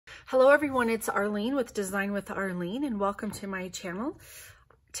Hello everyone, it's Arlene with Design with Arlene and welcome to my channel.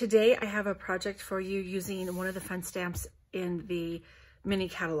 Today I have a project for you using one of the fun stamps in the mini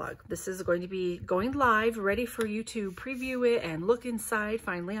catalog. This is going to be going live, ready for you to preview it and look inside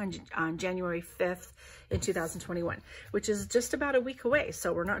finally on January 5th in 2021, which is just about a week away,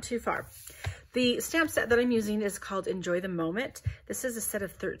 so we're not too far. The stamp set that I'm using is called Enjoy the Moment. This is a set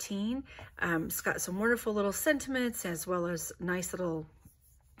of 13. It's got some wonderful little sentiments as well as nice little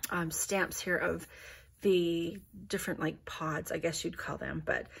stamps here of the different like pods, I guess you'd call them,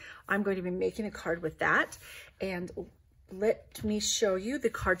 but I'm going to be making a card with that. And let me show you the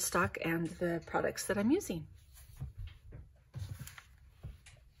cardstock and the products that I'm using.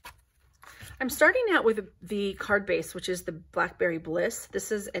 I'm starting out with the card base, which is the Blackberry Bliss.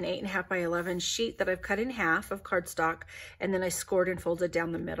 This is an 8.5 by 11 sheet that I've cut in half of cardstock, and then I scored and folded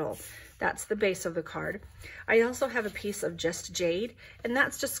down the middle. That's the base of the card. I also have a piece of Just Jade, and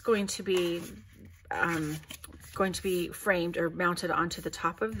that's just going to be framed or mounted onto the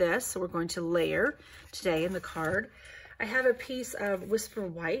top of this. So we're going to layer today in the card. I have a piece of Whisper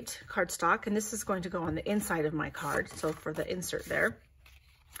White cardstock, and this is going to go on the inside of my card, so for the insert there.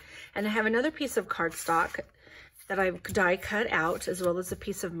 And I have another piece of cardstock that I've die cut out, as well as a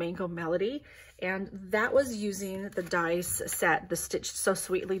piece of Mango Melody. And that was using the dies set, the Stitched So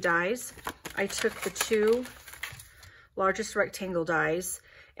Sweetly dies. I took the two largest rectangle dies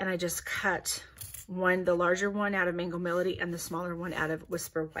and I just cut the larger one out of Mango Melody and the smaller one out of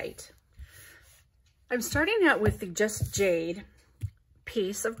Whisper White. I'm starting out with the Just Jade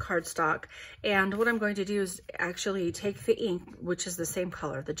piece of cardstock, and what I'm going to do is actually take the ink, which is the same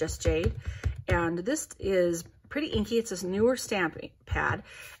color, the Just Jade, and this is pretty inky. It's a newer stamp pad,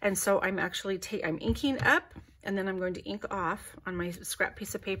 and so I'm actually I'm inking up, and then I'm going to ink off on my scrap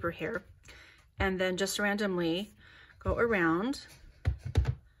piece of paper here, and then just randomly go around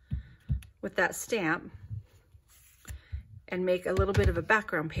with that stamp and make a little bit of a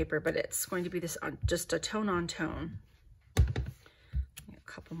background paper, but it's going to be this just a tone on tone.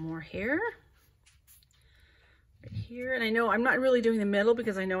 Couple more here, right here. And I know I'm not really doing the middle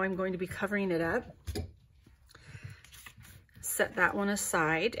because I know I'm going to be covering it up. Set that one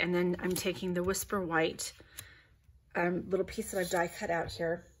aside, and then I'm taking the Whisper White little piece that I've die cut out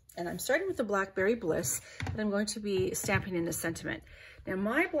here, and I'm starting with the Blackberry Bliss, and I'm going to be stamping in a sentiment. Now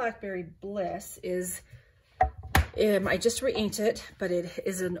my Blackberry Bliss is I just re-inked it, but it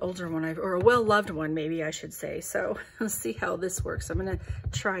is an older one, or a well-loved one, maybe I should say. So let's see how this works. I'm gonna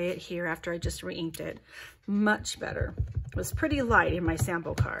try it here after I just re-inked it. Much better. It was pretty light in my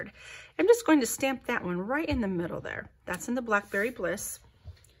sample card. I'm just going to stamp that one right in the middle there. That's in the Blackberry Bliss.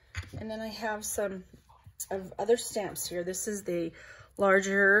 And then I have some of other stamps here. This is the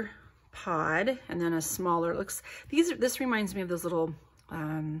larger pod, and then a smaller, this reminds me of those little,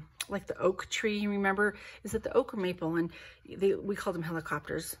 like the oak tree, remember? Is it the oak or maple? And we called them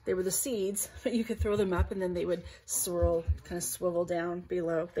helicopters. They were the seeds, but you could throw them up and then they would swirl, kind of swivel down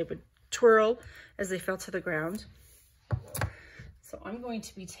below. They would twirl as they fell to the ground. So I'm going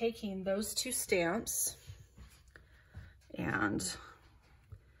to be taking those two stamps, and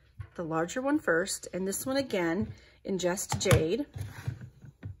the larger one first, and this one again in Just Jade.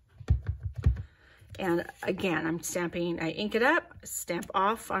 And again, I'm stamping, I ink it up, stamp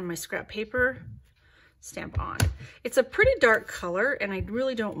off on my scrap paper, stamp on. It's a pretty dark color, and I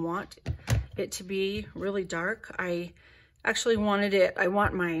really don't want it to be really dark. I actually I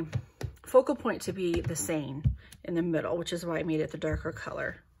want my focal point to be the same in the middle, which is why I made it the darker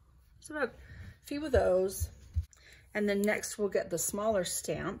color. So about a few of those. And then next we'll get the smaller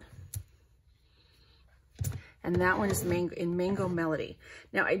stamp. And that one is in Mango Melody.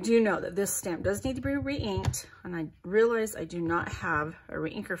 Now I do know that this stamp does need to be re-inked, and I realize I do not have a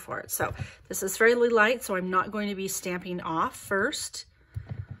re-inker for it. So this is fairly light, so I'm not going to be stamping off first,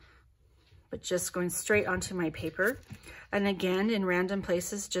 but just going straight onto my paper. And again, in random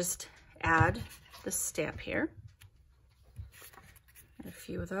places, just add the stamp here. And a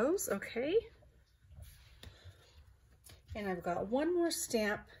few of those, okay. And I've got one more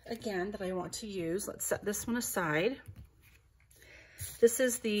stamp again that I want to use. Let's set this one aside. This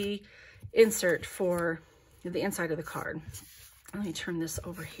is the insert for the inside of the card. Let me turn this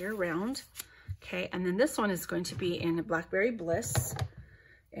over here around. Okay, and then this one is going to be in Blackberry Bliss.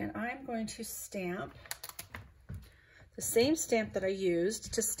 And I'm going to stamp the same stamp that I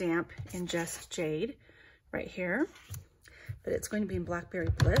used to stamp in Just Jade right here. But it's going to be in Blackberry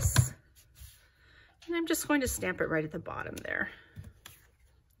Bliss. And I'm just going to stamp it right at the bottom there,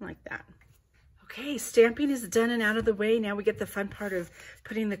 like that. Okay, stamping is done and out of the way. Now we get the fun part of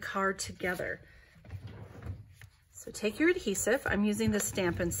putting the card together. So take your adhesive. I'm using the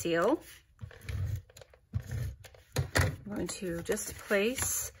Stamp and Seal. I'm going to just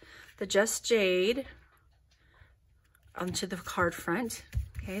place the Just Jade onto the card front.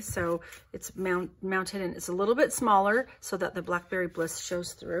 Okay, so it's mounted and it's a little bit smaller so that the Blackberry Bliss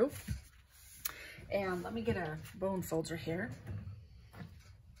shows through. And let me get a bone folder here.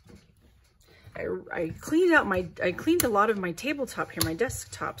 I cleaned a lot of my tabletop here, my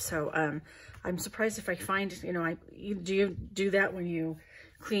desktop. So I'm surprised if I find, you know, do you do that when you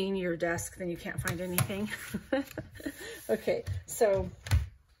clean your desk, then you can't find anything? Okay, so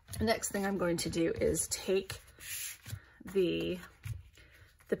the next thing I'm going to do is take the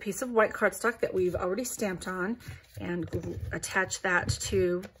piece of white cardstock that we've already stamped on and attach that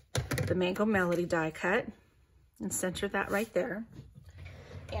to the Mango Melody die cut and center that right there.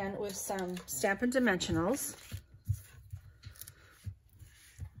 And with some Stampin' Dimensionals,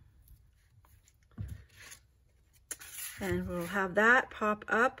 and we'll have that pop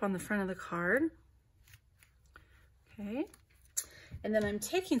up on the front of the card. Okay. And then I'm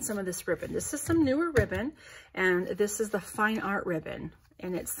taking some of this ribbon. This is some newer ribbon, and this is the Fine Art ribbon,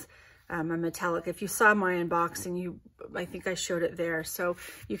 and it's a metallic. If you saw my unboxing, I think I showed it there. So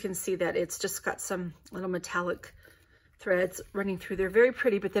you can see that it's just got some little metallic threads running through there. Very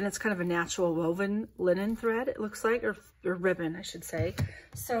pretty, but then it's kind of a natural woven linen thread, it looks like, or ribbon, I should say.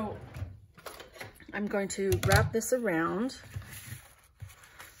 So I'm going to wrap this around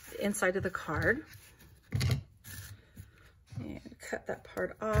the inside of the card and cut that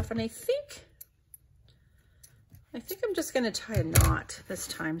part off. And I think I'm just going to tie a knot this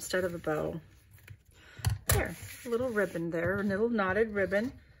time instead of a bow. There, a little ribbon there, a little knotted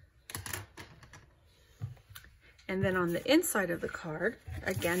ribbon. And then on the inside of the card,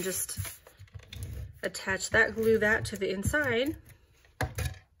 again, just attach that, glue that to the inside.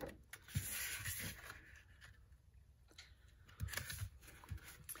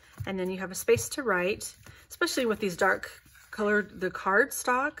 And then you have a space to write, especially with these dark colored, the card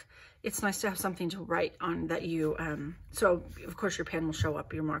stock. It's nice to have something to write on that you, so of course your pen will show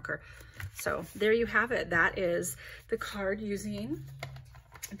up, your marker. So there you have it. That is the card using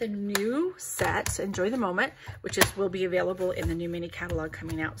the new set, Enjoy the Moment, which will be available in the new mini catalog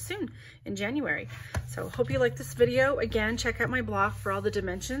coming out soon in January. So hope you like this video. Again, check out my blog for all the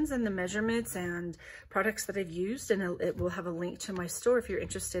dimensions and the measurements and products that I've used, and it will have a link to my store if you're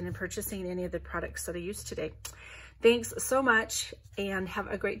interested in purchasing any of the products that I used today. Thanks so much and have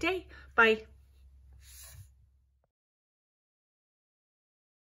a great day. Bye.